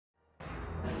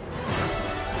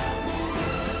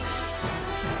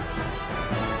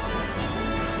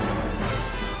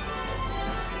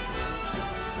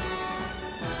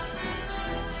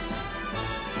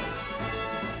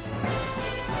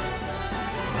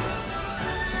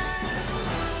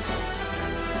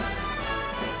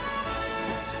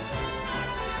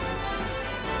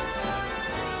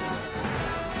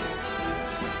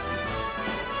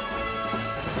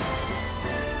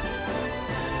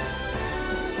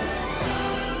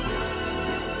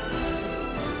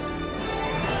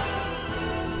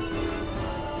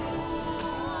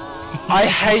I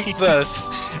hate this.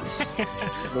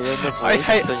 I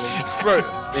hate, bro.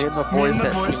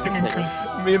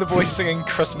 Me and the boys singing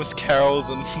Christmas carols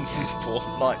and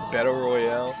Fortnite Battle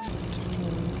Royale.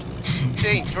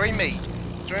 Gene, join me.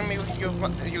 Join me with your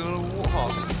little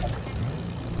warthog.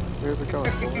 Where are we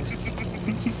going, boys?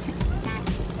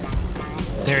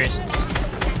 There he is.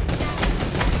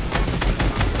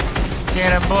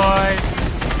 Get him, boys!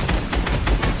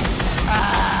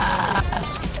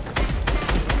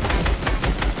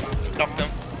 Knocked him.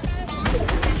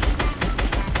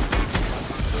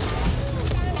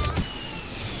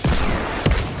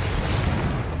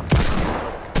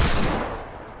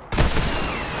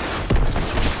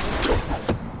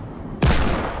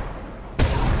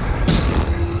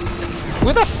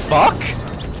 Where the fuck?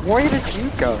 Where did you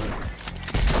go?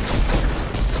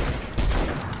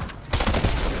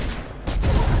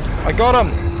 I got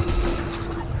him!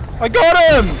 I got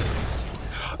him!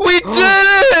 We did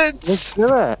it! Let's do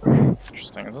it!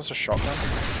 Interesting, is this a shotgun?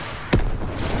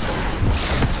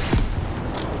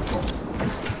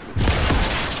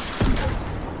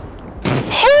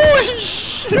 Holy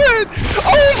shit!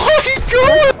 Oh my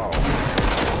god!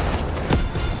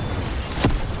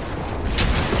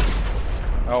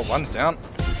 Oh, one's down.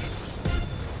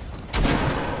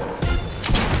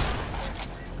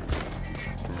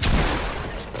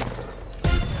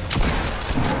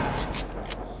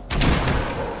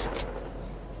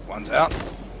 One's out.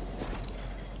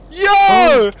 Yo!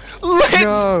 Oh, Let's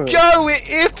no. go! We're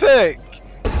epic!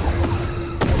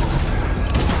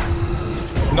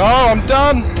 No, I'm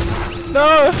done!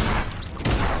 No!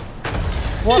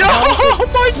 What? Yo! Oh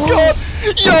my god!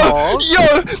 Yo! Pog?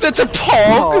 Yo! That's a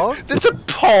pog! Pog? That's a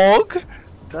pog!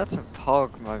 That's a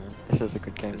pog moment. This is a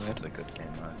good game, This man. is a good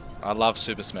game, man. I love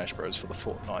Super Smash Bros. For the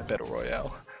Fortnite Battle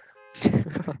Royale.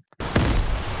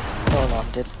 Oh no,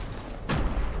 I'm dead.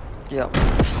 Yep.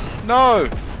 No!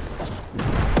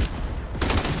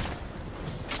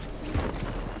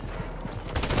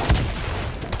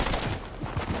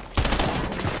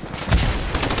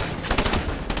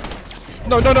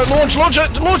 No, no, no, launch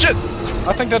it, launch it!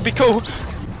 I think that'd be cool.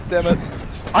 Damn it.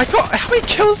 I got, how many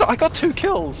kills? I got 2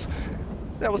 kills.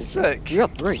 That was sick. You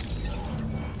got 3. Says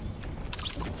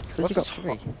What's you got this?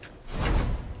 3.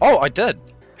 Oh, I did.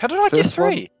 How did I get First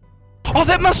 3? Oh,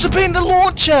 that must have been the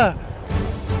launcher!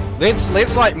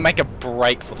 Let's like make a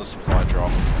break for the supply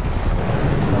drop.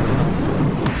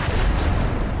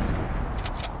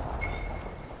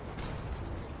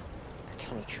 It's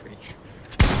on a tree.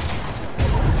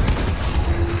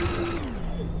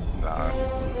 No.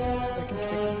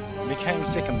 Second. We came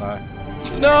second though.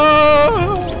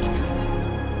 No!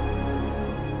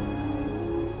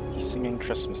 He's singing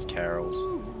Christmas carols.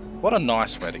 What a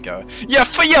nice way to go. Yeah,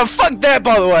 fuck that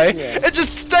by the way! Yeah. It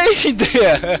just stayed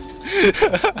there!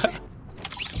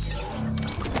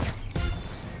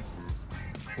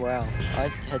 Wow, I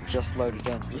had just loaded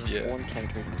in. You Yeah. spawn came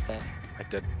to me with that. I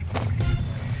did.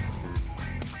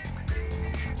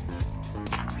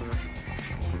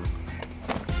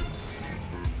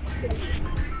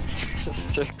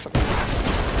 Just circling.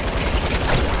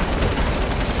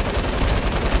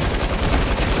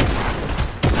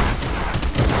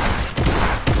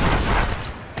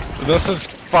 This is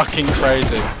fucking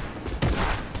crazy.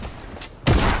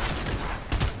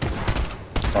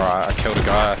 Alright, I killed a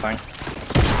guy, I think.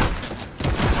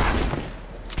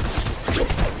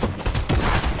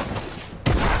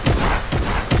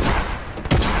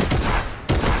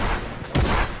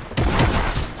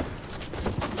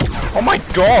 Oh my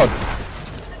god!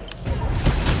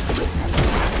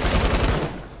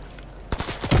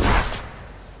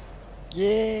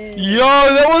 Yeah. Yo,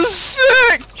 that was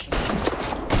sick!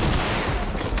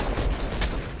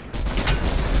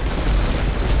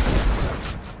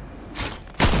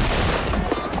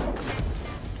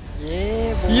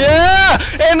 Yeah, boy. Yeah!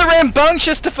 And the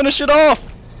rambunctious to finish it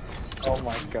off! Oh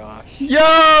my gosh.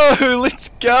 Yo! Let's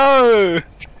go!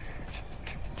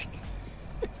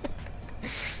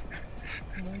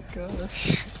 Oh my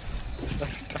gosh. So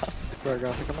dumb. Bro,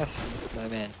 guys, look at my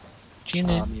snowman. Gene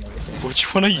in. Army over here.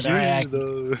 Which one are you Alright.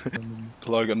 though?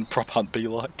 Logan, prop hunt be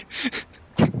like.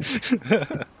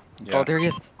 Yeah. Oh, there he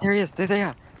is. There he is. There they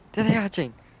are. There they are,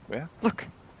 Gene. Where? Look.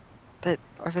 They're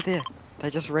over there. They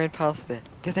just ran past there.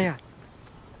 There they are.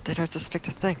 They don't suspect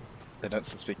a thing. They don't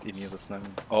suspect any of this now.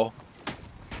 Oh.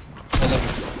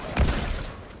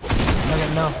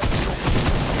 Logan, no.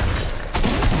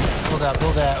 Pulled out.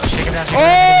 Shake him down, shake him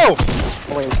down. Oh!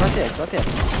 Oh wait, it's right there. It's right there.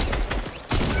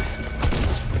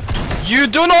 You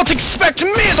do not expect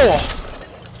me though!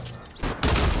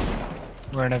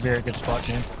 We're in a very good spot,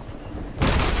 Jim.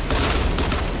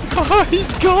 Oh,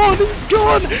 he's gone! He's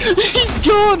gone! He's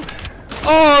gone!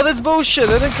 Oh, that's bullshit.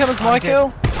 That didn't count as my I'm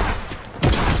kill.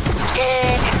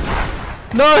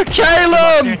 No,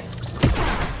 Caleb!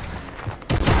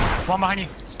 One behind you.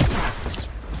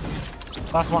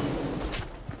 Last one.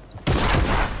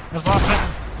 There's the last person.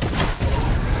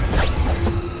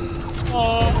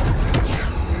 Oh.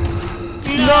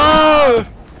 No!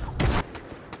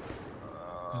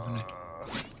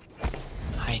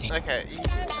 Hiding. Okay.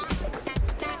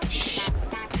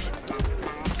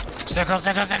 Circle.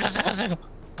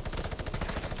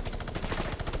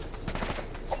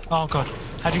 Oh god.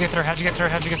 How'd you get through?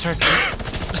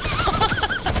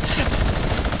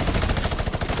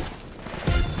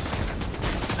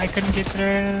 I couldn't get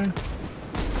through.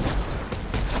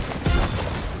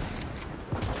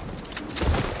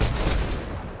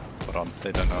 Hold on,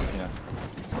 they don't know I'm here.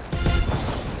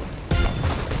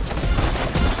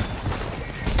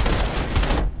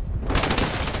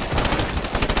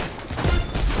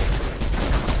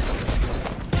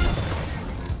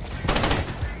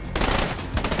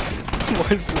 Why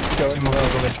is this going More well?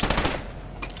 over lift.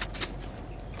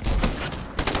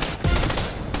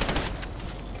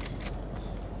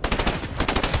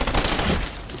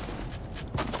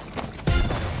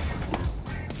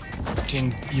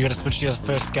 Jin, you gotta switch to your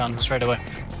first gun straight away.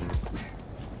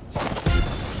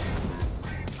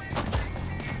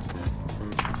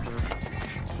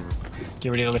 Get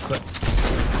ready to lift it.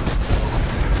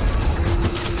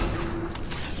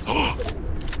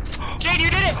 Jin, you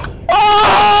did it!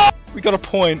 We got a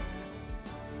point.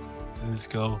 Let's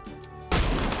go.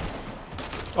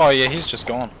 Oh yeah, he's just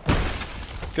gone.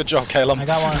 Good job, Caleb. I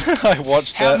got one. I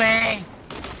watched Help that. me!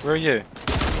 Where are you?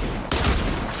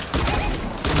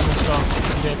 Let's go.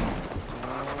 I'm dead.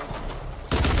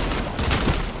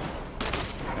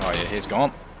 Oh yeah, he's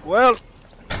gone. Well,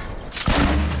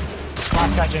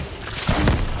 Last guy, Jin.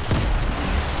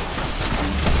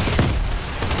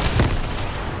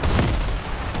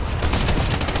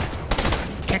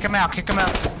 Kick him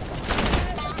out.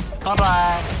 Bye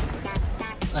bye.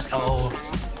 Let's go.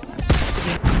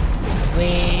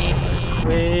 Wee.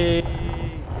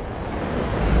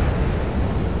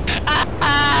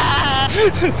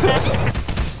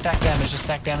 Just stack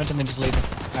damage, and then just leave it.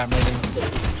 I'm leaving.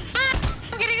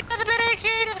 I'm getting another bit of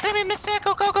action. It's gonna be Miss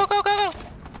Circle. Go.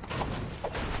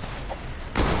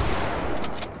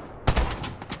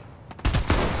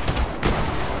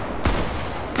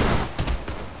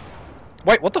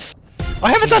 wait, what the f-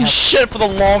 I haven't done shit for the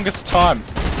longest time.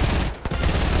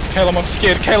 Caleb, I'm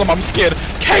scared. Caleb, I am scared.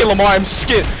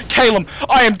 Caleb,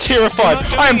 I am terrified.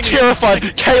 I am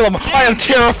terrified. Caleb, I am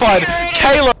terrified.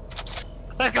 Caleb.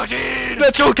 Let's go, Gene!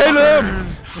 Let's go, Caleb.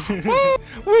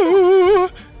 Woo.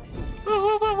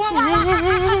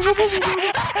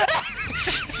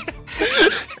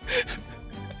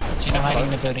 Gene, I'm hiding in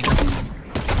the building.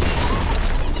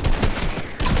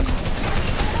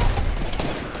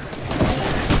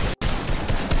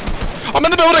 I'm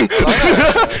in the building!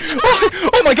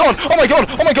 Oh my god!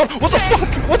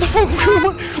 What the fuck?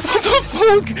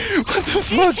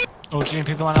 Oh, Gene,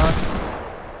 people on our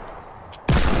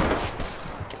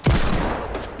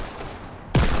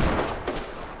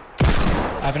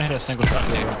I haven't hit a single shot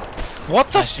there. What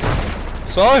the f-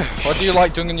 So, what do you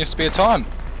like doing in your spare time?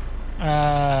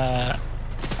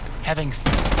 Having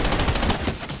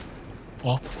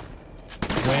well,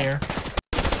 where?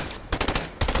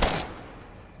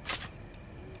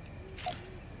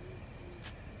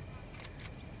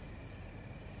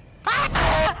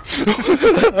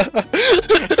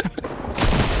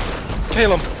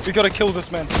 Caleb, we gotta kill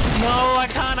this man. No, I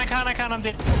can't, I'm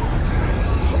dead.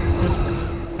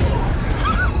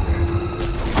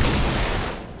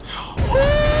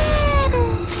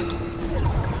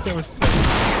 That was sick.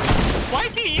 Why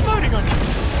is he emoting on you?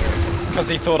 Because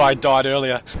he thought I died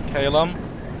earlier. Caleb?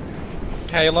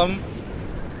 Did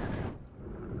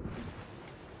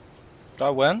I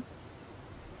win?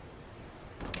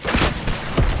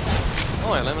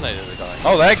 Oh, I eliminated the guy.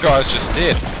 Oh, that guy's just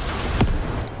dead.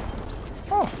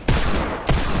 Oh.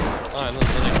 Oh, and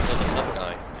there's another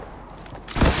guy.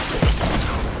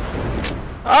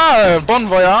 Ah, bon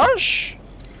voyage!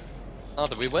 Oh,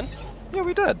 did we win? Yeah,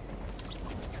 we did.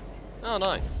 Oh,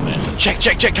 nice. Jack,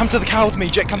 come to the car with me.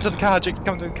 Jack, come to the car. This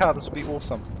will be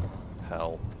awesome.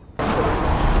 Hell.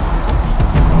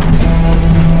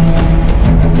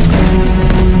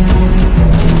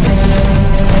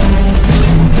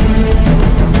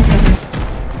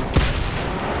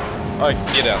 Oh,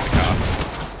 get out of the car.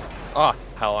 Ah,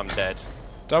 hell, I'm dead.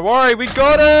 Don't worry, we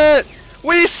got it!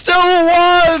 We still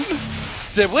won!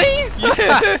 Did we?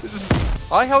 Yes!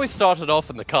 I like how we started off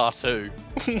in the car too.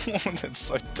 That's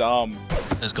so dumb.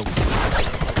 Let's go.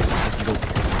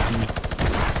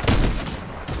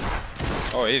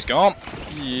 Oh, he's gone.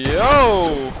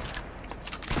 Yo!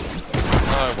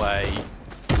 No way.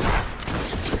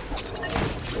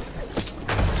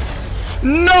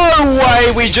 No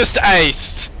way we just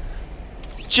aced!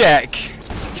 Jack.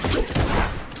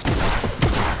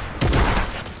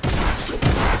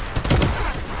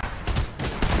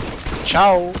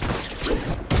 Ciao.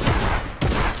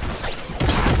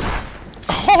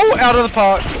 Oh, out of the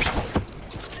park.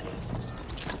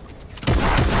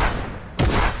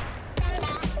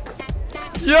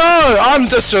 Yo, I'm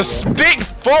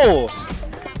disrespectful.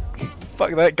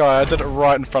 Fuck that guy, I did it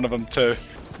right in front of him too.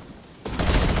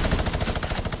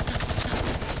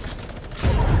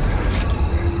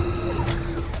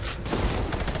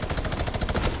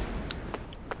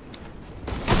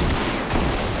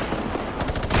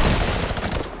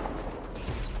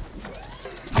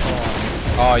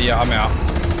 Oh yeah, I'm out.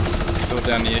 Still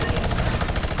down here.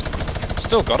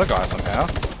 Still got a guy somehow.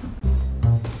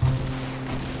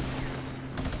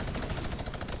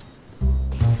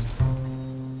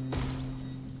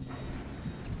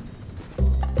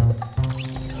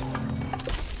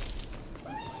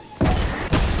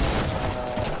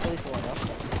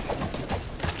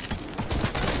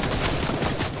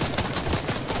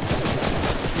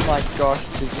 Oh my gosh,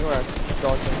 dude, you are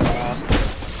dodging my ass.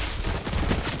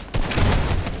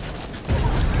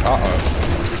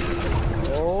 Uh-oh.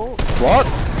 Oh. What?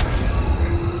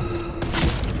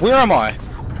 Where am I?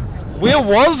 Where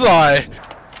was I?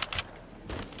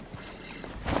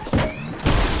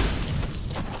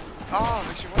 Oh,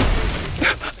 actually, what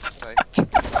did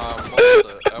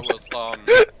What was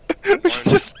it? We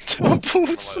just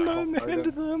double snowman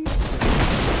to them.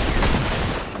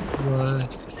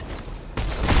 What?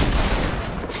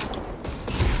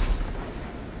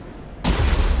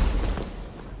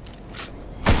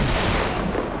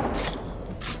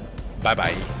 Bye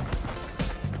bye.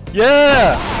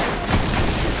 Yeah!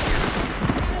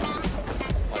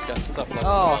 Like that stuff like Oh,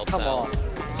 Royale come sound. on.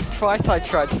 Twice I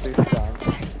tried to do the dance.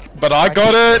 But I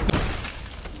got it!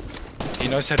 He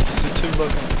knows how to use it too,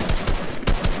 Logan.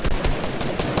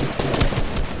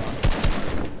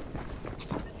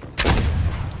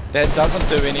 That doesn't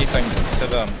do anything to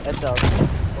them. It does.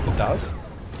 It does?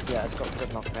 Yeah, it's got good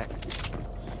knockback.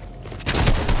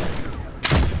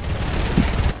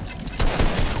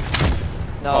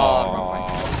 No, wrong way.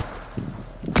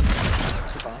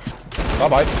 Goodbye. Bye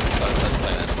bye. Don't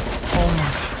say that. Oh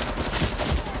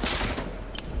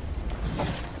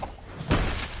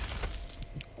my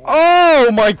god.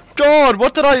 Oh my god!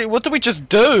 What did we just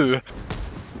do?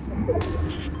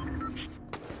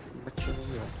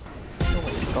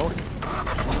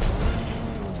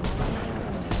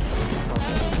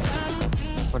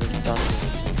 What have you done?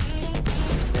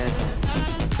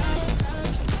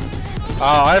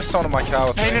 I have someone in my car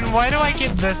with me. Aiden, why do I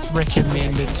get this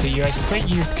recommended to you? I swear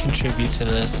you contribute to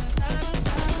this.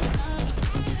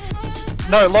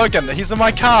 No, Logan, he's in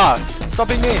my car. Stop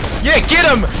being mean. Yeah, get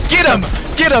him! Get him!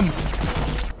 Get him!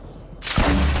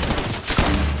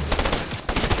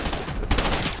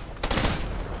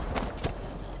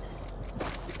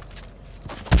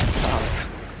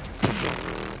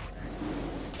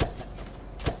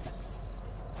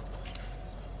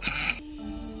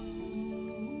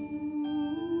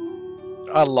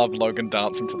 I love Logan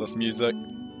dancing to this music.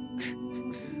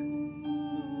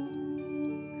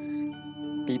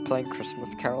 Be playing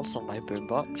Christmas carols on my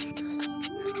boombox.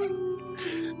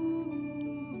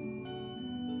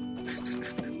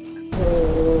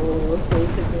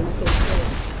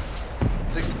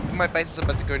 My base is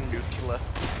about to go nuclear.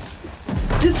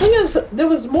 The thing is, there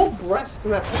was more breasts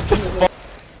in that picture.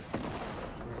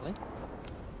 Really?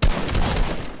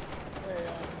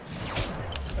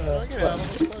 Can I get out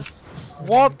of this place?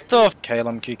 What the f-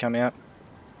 Calum, can you come out?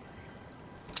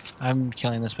 I'm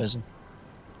killing this person.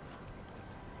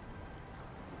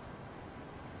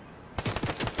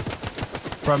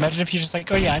 Bro, imagine if you're just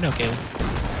like, oh yeah, I know Caleb.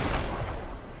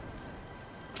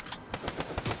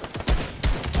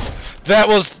 That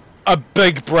was a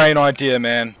big brain idea,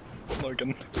 man.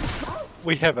 Logan,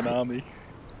 we have an army.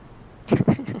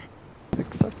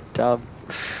 Looks so dumb.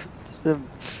 Dun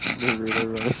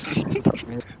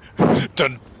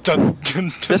dun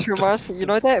dun. This reminds me, you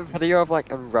know that video of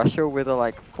like in Russia where the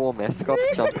like 4 mascots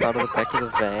jump out of the back of the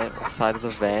van, side of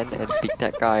the van, and beat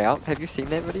that guy up? Have you seen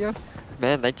that video?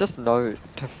 Man, they just know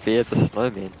to fear the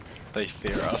snowman. They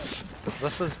fear us.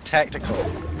 This is tactical.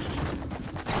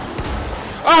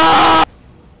 Ah!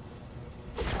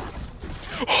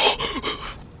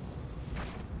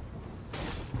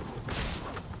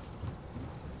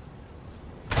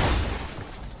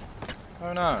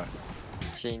 Oh no.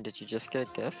 Gene, did you just get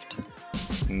a gift?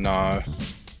 No.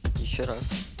 You should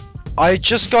have. I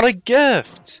just got a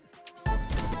gift.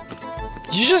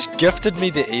 You just gifted me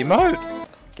the emote?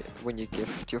 When you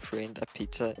gift your friend a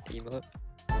pizza emote.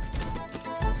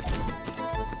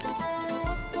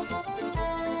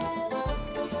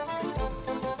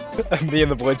 Me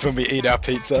and the boys when we eat our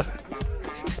pizza.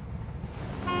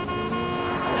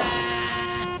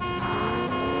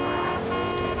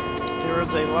 There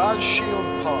is a large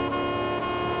shield pot.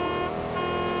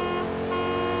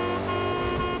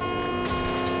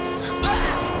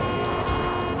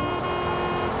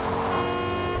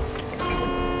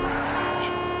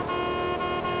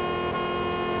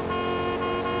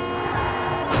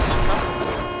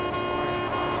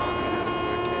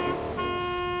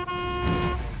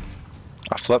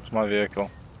 I flipped my vehicle.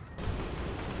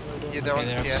 Yeah, they're on, Okay,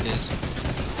 there yeah. it is.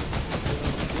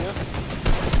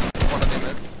 One of them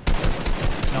is.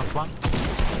 Knocked one.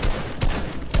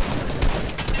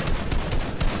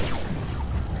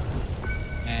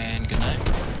 And good night.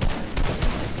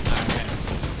 Okay.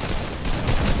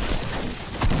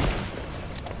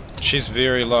 She's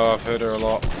very low, I've heard her a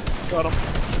lot. Got him.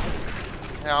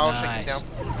 Yeah, I'll shake Nice. you down.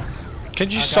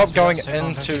 Could you Guys, stop we going got 7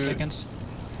 on 50 into... seconds.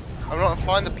 I'm not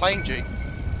flying the plane, G.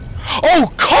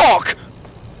 Oh, cock!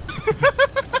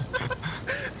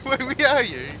 Where are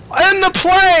you? In the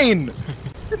plane!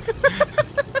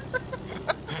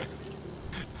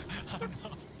 I'm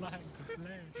not flying the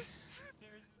plane.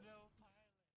 There is no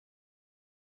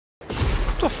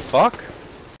What the fuck?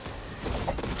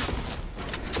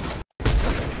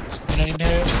 pilot. You need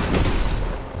help.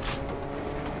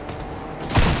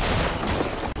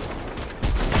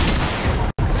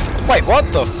 Wait,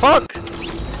 what the fuck?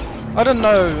 I didn't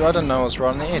know I was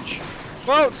right on the edge.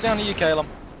 Well, it's down to you, Caleb.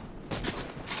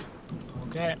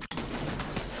 Okay.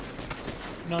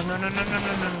 No.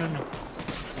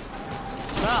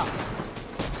 Stop.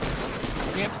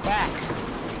 Get back.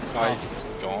 Oh, he's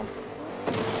gone.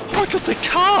 Look at the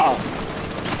car!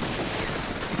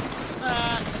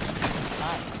 Ah.